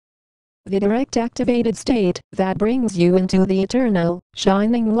the direct activated state that brings you into the eternal,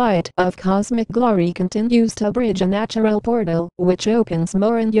 shining light of cosmic glory continues to bridge a natural portal which opens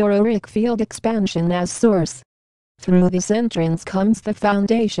more in your auric field expansion as source. Through this entrance comes the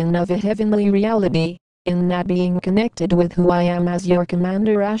foundation of a heavenly reality, in that being connected with who I am as your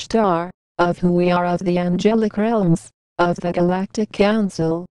Commander Ashtar, of who we are of the angelic realms, of the Galactic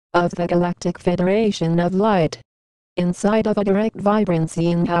Council, of the Galactic Federation of Light. Inside of a direct vibrancy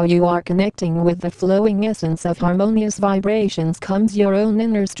in how you are connecting with the flowing essence of harmonious vibrations comes your own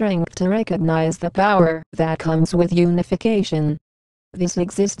inner strength to recognize the power that comes with unification. This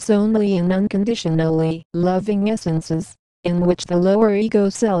exists only in unconditionally loving essences, in which the lower ego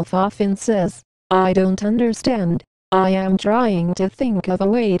self often says, I don't understand. I am trying to think of a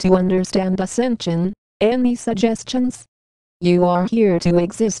way to understand ascension. Any suggestions? You are here to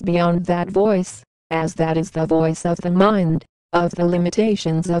exist beyond that voice, as that is the voice of the mind, of the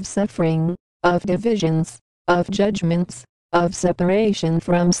limitations of suffering, of divisions, of judgments, of separation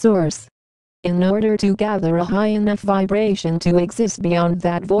from source. In order to gather a high enough vibration to exist beyond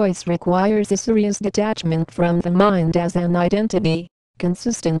that voice requires a serious detachment from the mind as an identity,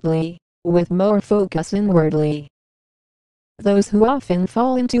 consistently, with more focus inwardly. Those who often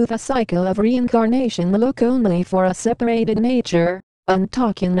fall into the cycle of reincarnation look only for a separated nature, and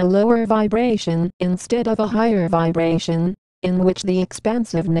talk in a lower vibration instead of a higher vibration, in which the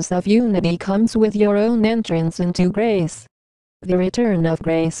expansiveness of unity comes with your own entrance into grace. The return of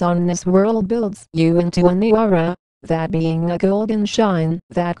grace on this world builds you into a new aura, that being a golden shine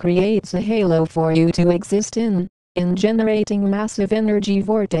that creates a halo for you to exist in generating massive energy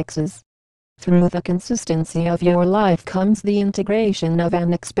vortexes. Through the consistency of your life comes the integration of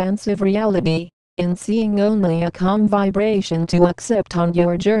an expansive reality, in seeing only a calm vibration to accept on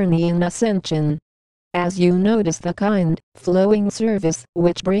your journey in ascension. As you notice the kind, flowing service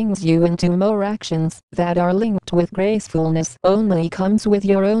which brings you into more actions that are linked with gracefulness only comes with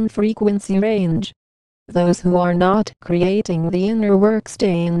your own frequency range. Those who are not creating the inner work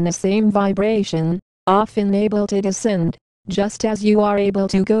stay in the same vibration, often able to descend, just as you are able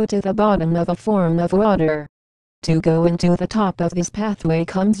to go to the bottom of a form of water. To go into the top of this pathway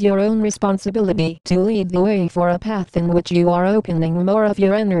comes your own responsibility to lead the way for a path in which you are opening more of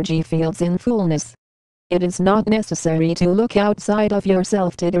your energy fields in fullness. It is not necessary to look outside of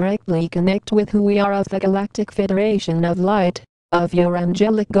yourself to directly connect with who we are of the Galactic Federation of Light, of your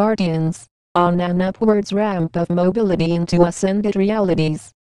angelic guardians, on an upwards ramp of mobility into ascended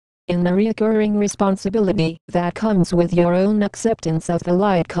realities. In the recurring responsibility that comes with your own acceptance of the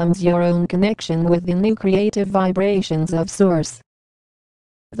light comes your own connection with the new creative vibrations of Source.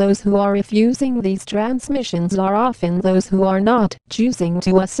 Those who are refusing these transmissions are often those who are not choosing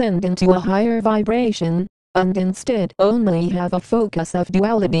to ascend into a higher vibration, and instead only have a focus of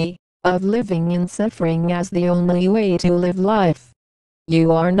duality, of living in suffering as the only way to live life.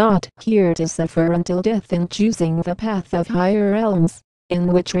 You are not here to suffer until death in choosing the path of higher realms, in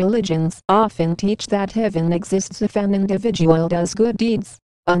which religions often teach that heaven exists if an individual does good deeds,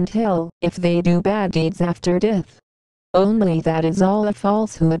 and hell if they do bad deeds after death. Only that is all a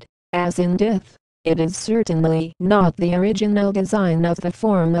falsehood, as in death, it is certainly not the original design of the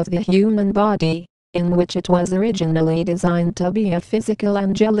form of the human body, in which it was originally designed to be a physical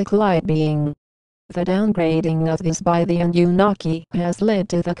angelic light being. The downgrading of this by the Anunnaki has led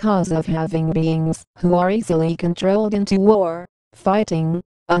to the cause of having beings who are easily controlled into war, fighting,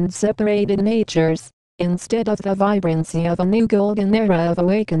 and separated natures, instead of the vibrancy of a new golden era of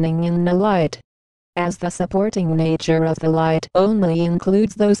awakening in the light. As the supporting nature of the light only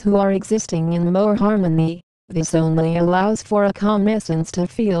includes those who are existing in more harmony, this only allows for a calm essence to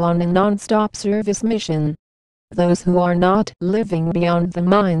feel on a non-stop service mission. Those who are not living beyond the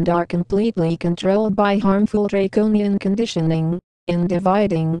mind are completely controlled by harmful draconian conditioning, in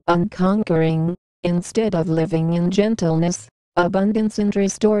dividing and conquering, instead of living in gentleness, abundance and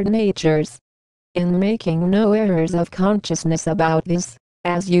restored natures. In making no errors of consciousness about this,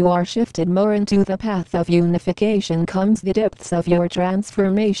 as you are shifted more into the path of unification comes the depths of your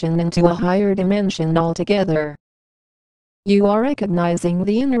transformation into a higher dimension altogether. You are recognizing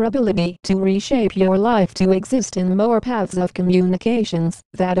the inner ability to reshape your life to exist in more paths of communications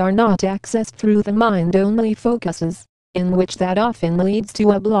that are not accessed through the mind-only focuses, in which that often leads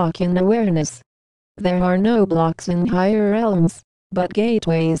to a block in awareness. There are no blocks in higher realms, but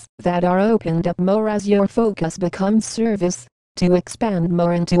gateways that are opened up more as your focus becomes service, to expand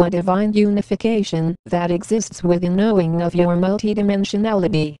more into a divine unification that exists within knowing of your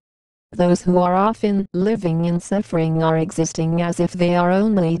multidimensionality. Those who are often living in suffering are existing as if they are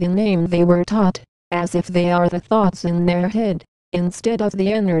only the name they were taught, as if they are the thoughts in their head, instead of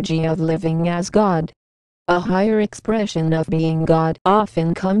the energy of living as God. A higher expression of being God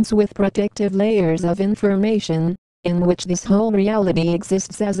often comes with protective layers of information, in which this whole reality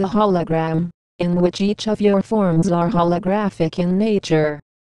exists as a hologram, in which each of your forms are holographic in nature.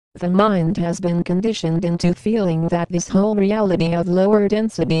 The mind has been conditioned into feeling that this whole reality of lower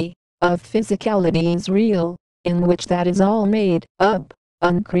density, of physicality is real, in which that is all made up,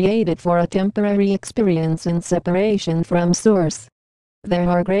 uncreated for a temporary experience in separation from Source. There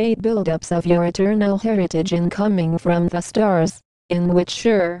are great buildups of your eternal heritage incoming from the stars, in which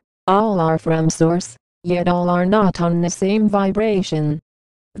sure, all are from Source, yet all are not on the same vibration.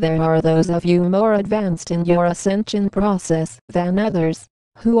 There are those of you more advanced in your ascension process than others,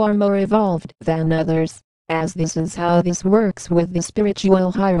 who are more evolved than others, as this is how this works with the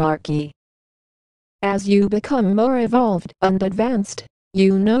spiritual hierarchy. As you become more evolved and advanced,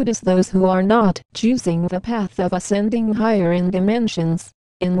 you notice those who are not choosing the path of ascending higher in dimensions,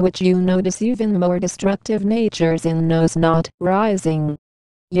 in which you notice even more destructive natures in those not rising.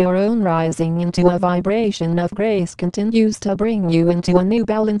 Your own rising into a vibration of grace continues to bring you into a new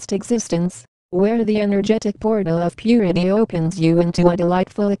balanced existence, where the energetic portal of purity opens you into a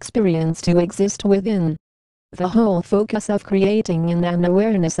delightful experience to exist within. The whole focus of creating in an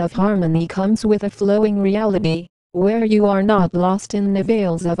awareness of harmony comes with a flowing reality, where you are not lost in the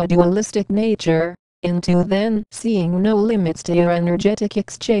veils of a dualistic nature, into then seeing no limits to your energetic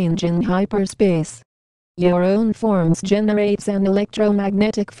exchange in hyperspace. Your own forms generates an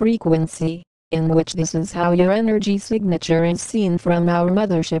electromagnetic frequency, in which this is how your energy signature is seen from our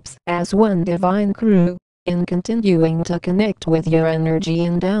motherships as one divine crew, in continuing to connect with your energy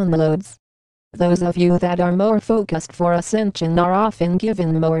in downloads. Those of you that are more focused for ascension are often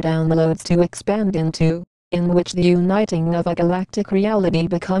given more downloads to expand into, in which the uniting of a galactic reality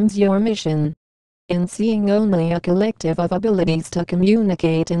becomes your mission. In seeing only a collective of abilities to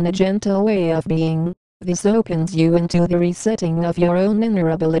communicate in the gentle way of being, this opens you into the resetting of your own inner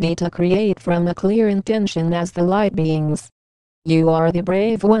ability to create from a clear intention as the light beings. You are the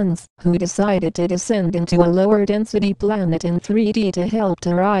brave ones who decided to descend into a lower density planet in 3D to help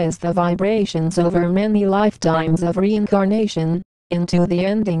to rise the vibrations over many lifetimes of reincarnation, into the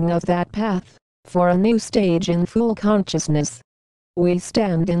ending of that path, for a new stage in full consciousness. We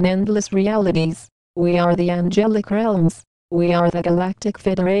stand in endless realities. We are the angelic realms. We are the Galactic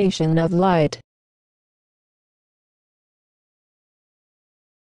Federation of Light.